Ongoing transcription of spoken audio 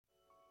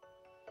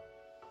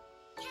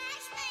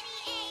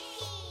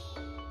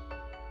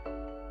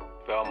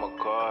Velt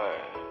Mccoyy.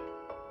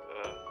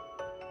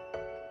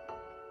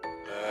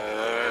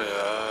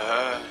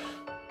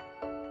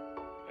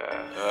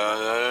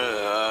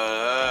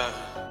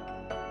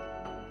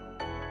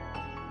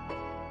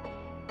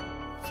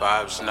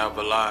 Vibes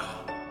never lie.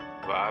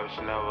 Vibes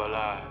never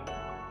lie.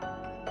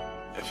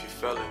 If you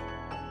feel it,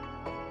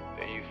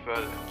 Then you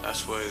feel it.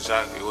 that's what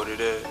exactly what it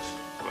is.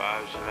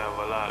 Vibes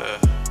never lie. Yeah.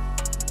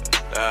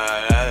 La,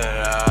 la,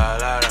 la,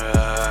 la, la,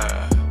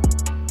 la.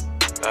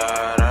 La,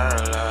 la,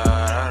 la,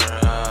 la,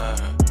 la.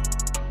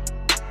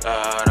 La,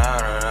 la,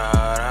 la,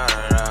 la,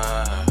 la.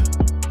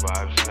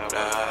 Vibes never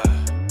lie.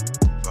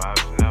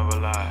 Vibes never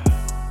lie.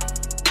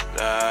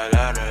 La,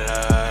 la, la,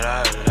 la, la,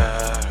 la.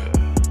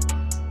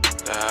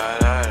 La,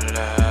 la,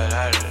 la,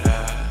 la, la.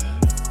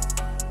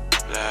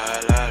 La,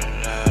 la,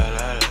 la,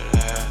 la,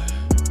 la.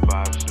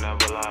 Vibes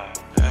never lie.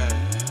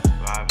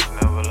 Vibes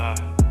never lie.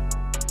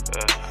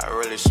 I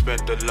really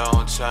spent a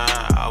long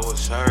time, I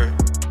was hurt.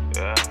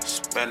 Yeah.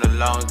 Spent a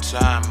long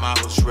time, I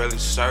was really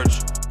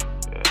searching.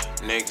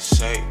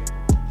 Niggas hate,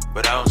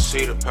 but I don't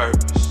see the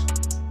purpose.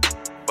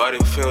 But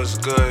it feels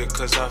good,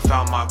 cause I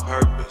found my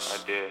purpose.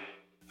 I did.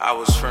 I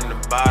was from the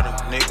bottom,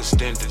 niggas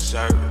didn't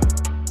deserve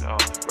it. No.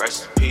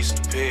 Rest in peace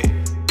to Pit,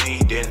 he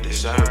didn't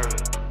deserve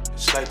it.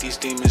 It's like these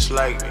demons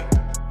like me,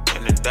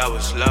 and the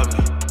devils love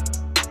me.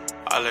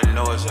 All I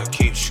know is I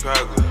keep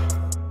struggling.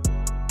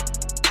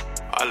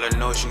 All I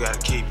know is you gotta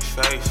keep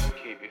your faith.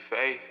 Keep your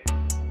faith.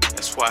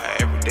 That's why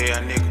every day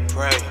I nigga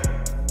pray.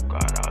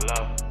 God, I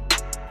love.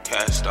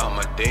 Cast all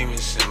my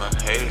demons and my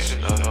haters,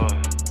 love.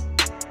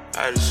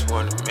 I just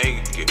wanna make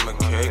it, get my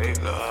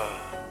cake, love.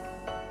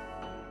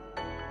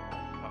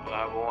 All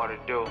I ever wanna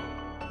do is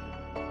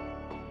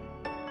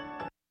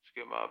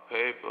get my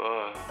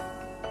paper.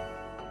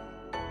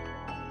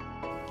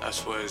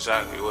 That's what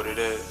exactly what it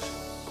is.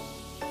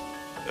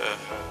 Yeah.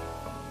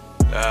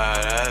 La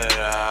la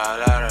la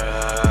la.